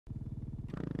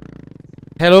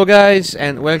Hello guys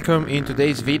and welcome in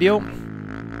today's video.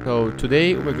 So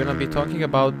today we're gonna be talking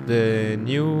about the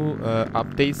new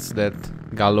updates that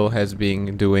Gallo has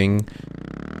been doing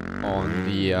on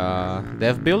the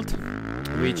dev build,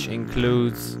 which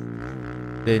includes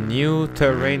the new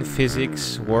terrain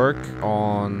physics work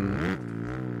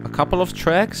on a couple of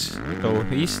tracks. So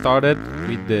he started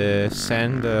with the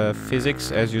sand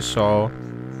physics, as you saw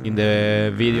in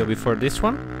the video before this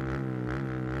one.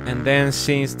 And then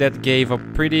since that gave a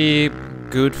pretty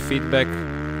good feedback,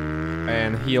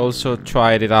 and he also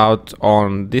tried it out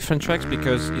on different tracks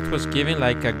because it was giving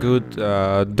like a good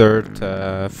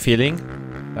dirt feeling,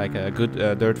 like a good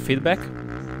dirt feedback.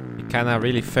 It kind of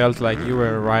really felt like you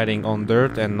were riding on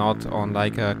dirt and not on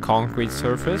like a concrete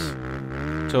surface.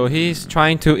 So he's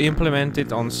trying to implement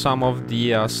it on some of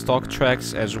the stock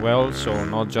tracks as well, so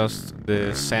not just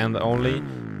the sand only.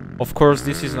 Of course,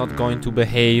 this is not going to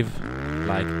behave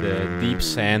like the deep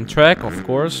sand track, of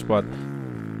course, but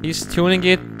he's tuning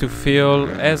it to feel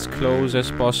as close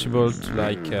as possible to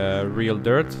like real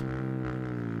dirt.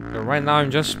 So right now I'm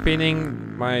just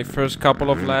spinning my first couple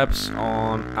of laps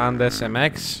on Andes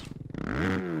MX,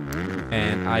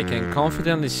 and I can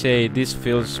confidently say this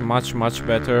feels much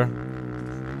better.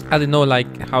 I don't know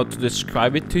like how to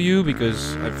describe it to you,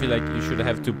 because I feel like you should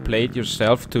have to play it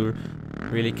yourself to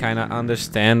really kind of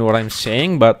understand what I'm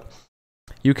saying, but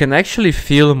you can actually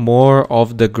feel more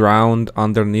of the ground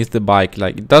underneath the bike.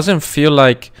 Like, it doesn't feel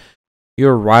like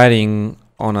you're riding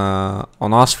on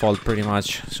asphalt pretty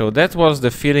much. So that was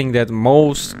the feeling that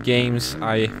most games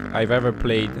I've ever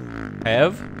played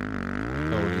have.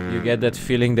 So you get that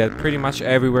feeling that pretty much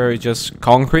everywhere is just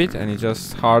concrete and it's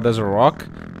just hard as a rock.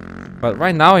 But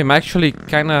right now I'm actually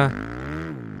kind of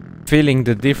feeling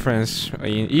the difference.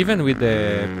 Even with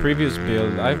the previous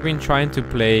build, I've been trying to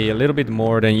play a little bit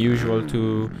more than usual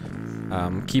to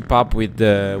keep up with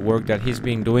the work that he's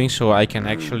been doing, so I can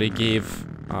actually give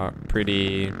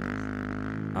pretty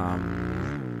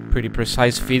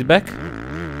precise feedback.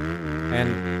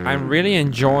 And I'm really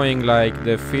enjoying like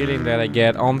the feeling that I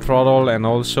get on throttle, and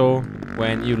also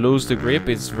when you lose the grip,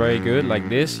 it's very good. Like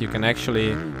this, you can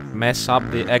actually mess up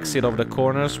the exit of the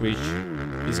corners, which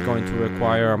is going to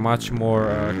require a much more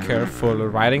careful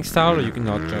riding style. You're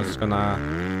not just gonna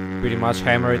pretty much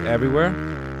hammer it everywhere,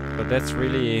 but that's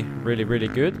really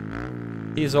good.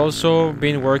 He's also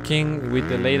been working with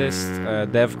the latest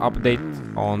dev update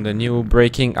on the new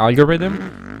braking algorithm,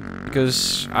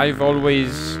 because I've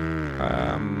always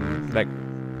like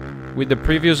with the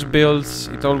previous builds,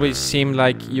 it always seemed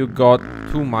like you got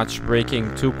too much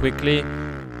braking too quickly,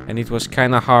 and it was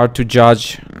kind of hard to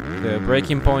judge the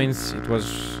braking points. It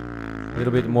was a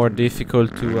little bit more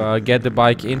difficult to get the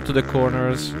bike into the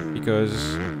corners,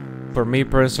 because for me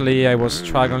personally I was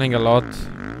struggling a lot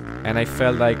and I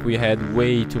felt like we had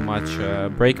way too much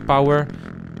brake power.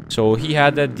 So he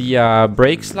added the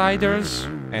brake sliders,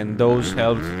 and those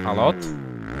helped a lot,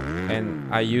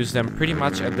 and I used them pretty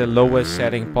much at the lowest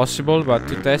setting possible. But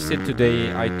to test it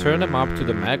today, I turned them up to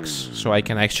the max so I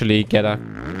can actually get a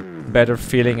better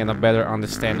feeling and a better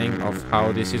understanding of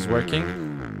how this is working.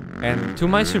 And to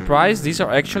my surprise, these are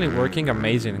actually working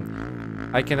amazing.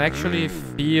 I can actually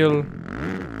feel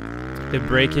the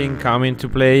braking come into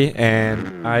play,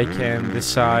 and I can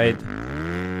decide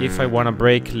if I want to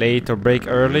brake late or brake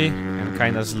early and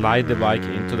kind of slide the bike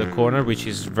into the corner, which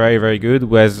is very good.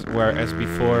 Whereas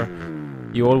before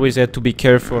you always had to be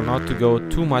careful not to go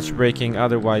too much braking,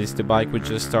 otherwise the bike would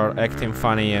just start acting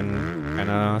funny and kind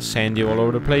of send you all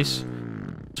over the place.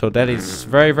 So that is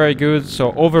very good.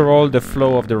 So overall, the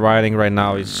flow of the riding right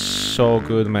now is so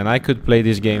good, man. I could play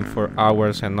this game for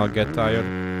hours and not get tired.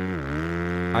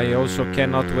 I also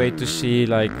cannot wait to see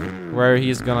like where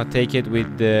he's gonna take it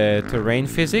with the terrain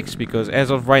physics, because as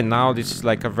of right now this is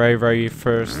like a very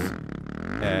first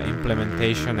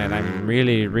implementation, and I'm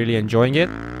really enjoying it.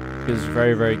 It's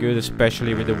very good,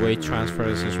 especially with the weight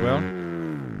transfers as well.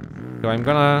 So I'm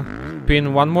gonna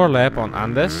pin one more lap on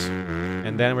Andes,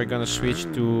 and then we're gonna switch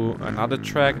to another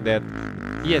track that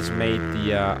he has made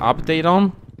the update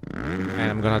on, and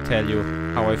I'm gonna tell you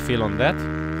how I feel on that.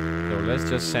 So let's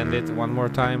just send it one more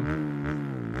time,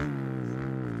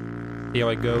 see how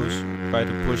it goes. Try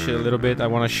to push it a little bit. I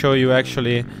want to show you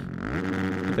actually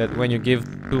that when you give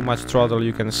too much throttle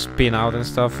you can spin out and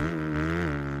stuff.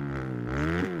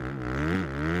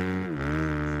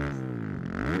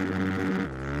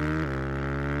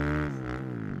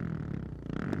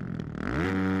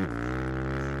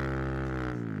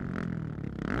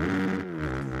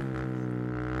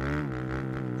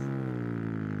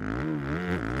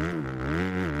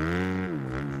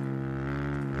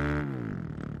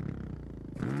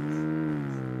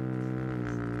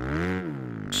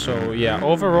 So yeah,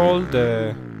 overall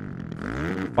the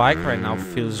bike right now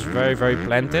feels very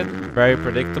planted, very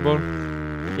predictable.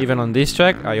 Even on this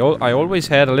track, I always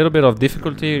had a little bit of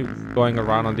difficulty going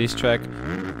around on this track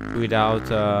without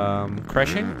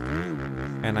crashing,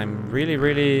 and I'm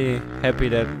really happy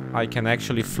that I can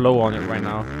actually flow on it right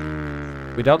now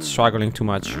without struggling too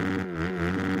much.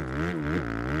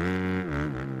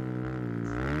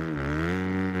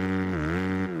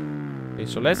 Okay,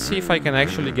 so let's see if I can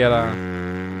actually get a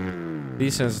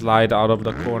decent slide out of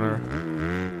the corner.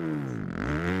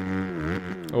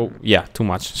 Oh, yeah, too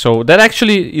much. So that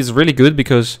actually is really good,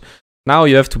 because now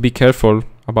you have to be careful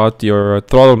about your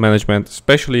throttle management,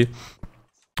 especially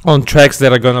on tracks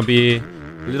that are gonna be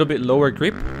a little bit lower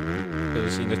grip,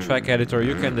 because in the track editor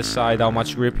you can decide how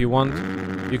much grip you want.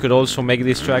 You could also make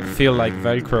this track feel like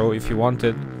Velcro if you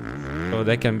wanted, so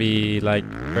that can be like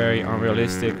very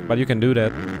unrealistic, but you can do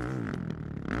that.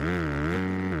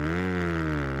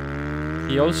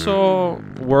 He also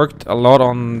worked a lot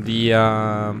on the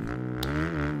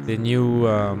new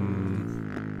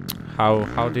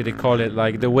how did they call it,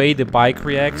 like the way the bike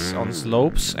reacts on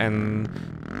slopes and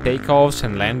takeoffs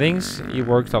and landings. He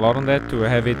worked a lot on that to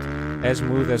have it as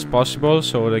smooth as possible,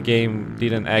 so the game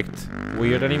didn't act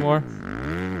weird anymore.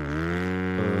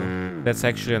 So that's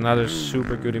actually another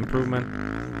super good improvement.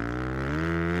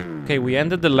 Okay, we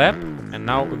ended the lap, and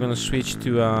now we're gonna switch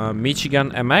to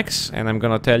Michigan MX, and I'm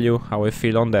gonna tell you how I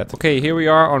feel on that. Okay, here we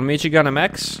are on Michigan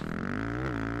MX.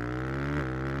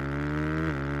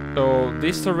 So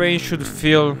this terrain should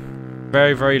feel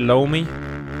very loamy,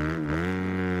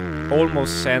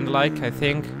 almost sand-like, I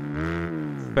think,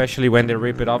 especially when they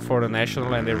rip it up for the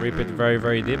national and they rip it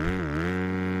very deep.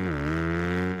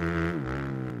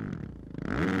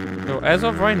 So as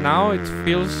of right now, it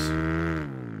feels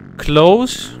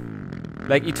close.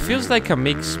 Like, it feels like a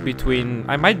mix between,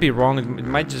 I might be wrong, it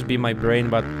might just be my brain,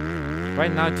 but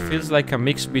right now it feels like a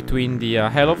mix between the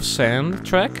Hell of Sand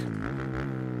track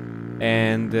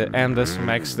and the Andes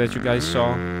Max that you guys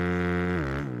saw.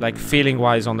 Like, feeling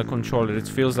wise on the controller, it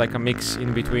feels like a mix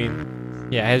in between.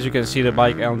 Yeah, as you can see, the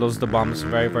bike handles the bumps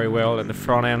very well, and the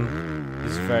front end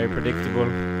is very predictable.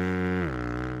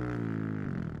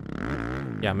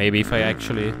 Yeah, maybe if I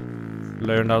actually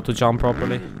learned how to jump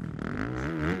properly.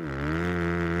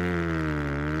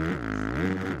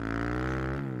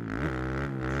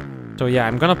 So yeah,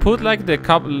 I'm gonna put like the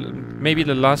maybe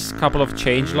the last couple of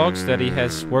changelogs that he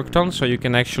has worked on, so you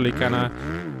can actually kinda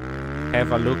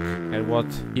have a look at what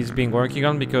he's been working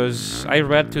on, because I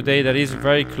read today that he's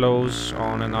very close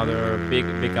on another big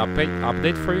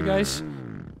update for you guys.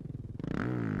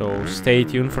 So stay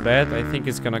tuned for that. I think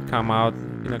it's gonna come out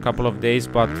in a couple of days,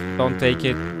 but don't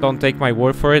take my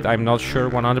word for it. I'm not sure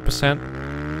 100%.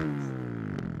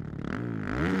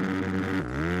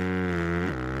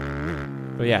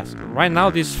 So yes, right now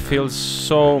this feels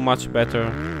so much better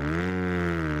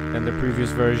than the previous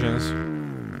versions.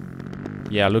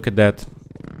 Yeah, look at that.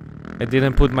 I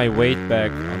didn't put my weight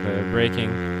back on the braking.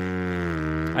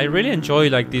 I really enjoy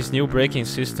like this new braking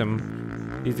system.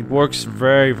 It works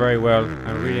very well.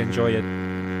 I really enjoy it.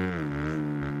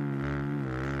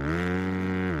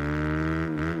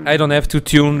 I don't have to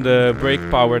tune the brake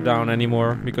power down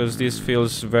anymore, because this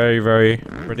feels very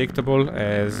predictable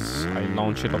as I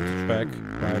launch it off the track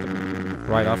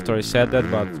right after I said that,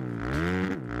 but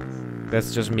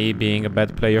that's just me being a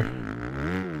bad player.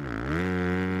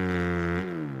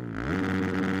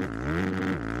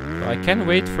 So I can't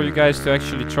wait for you guys to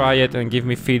actually try it and give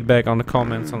me feedback on the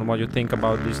comments on what you think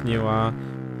about this new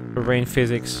terrain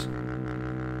physics.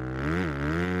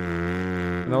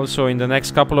 And also in the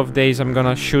next couple of days I'm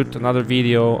gonna shoot another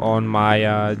video on my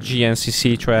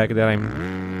GNCC track that I'm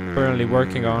currently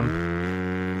working on.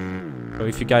 So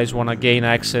if you guys wanna gain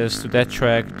access to that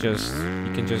track, you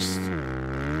can just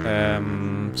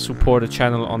support the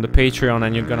channel on the Patreon,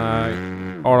 and you're gonna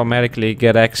automatically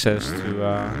get access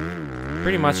to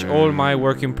pretty much all my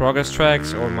work in progress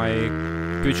tracks or my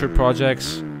future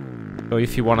projects. So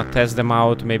if you wanna test them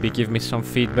out, maybe give me some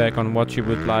feedback on what you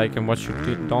would like and what you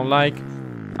don't like.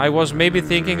 I was maybe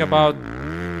thinking about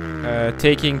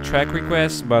taking track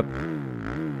requests, but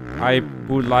I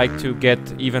would like to get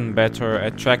even better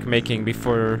at track making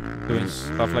before doing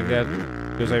stuff like that,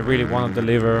 because I really want to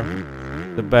deliver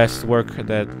the best work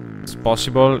that's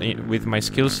possible with my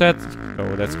skill set.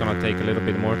 So that's gonna take a little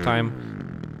bit more time.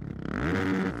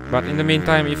 But in the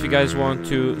meantime, if you guys want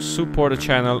to support the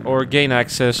channel or gain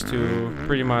access to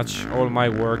pretty much all my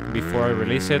work before I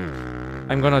release it,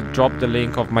 I'm gonna drop the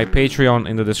link of my Patreon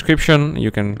in the description.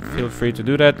 You can feel free to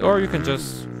do that, or you can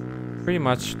just pretty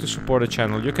much to support the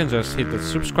channel, you can just hit the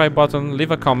subscribe button, leave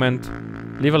a comment,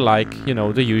 leave a like, you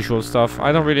know, the usual stuff.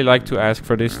 I don't really like to ask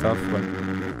for this stuff, but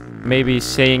maybe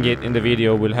saying it in the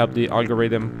video will help the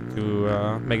algorithm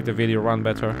to make the video run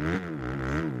better.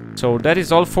 So that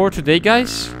is all for today,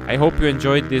 guys. I hope you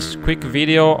enjoyed this quick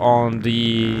video on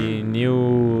the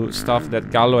new stuff that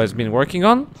Gallo has been working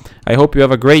on. I hope you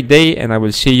have a great day, and I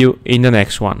will see you in the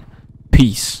next one.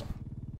 Peace.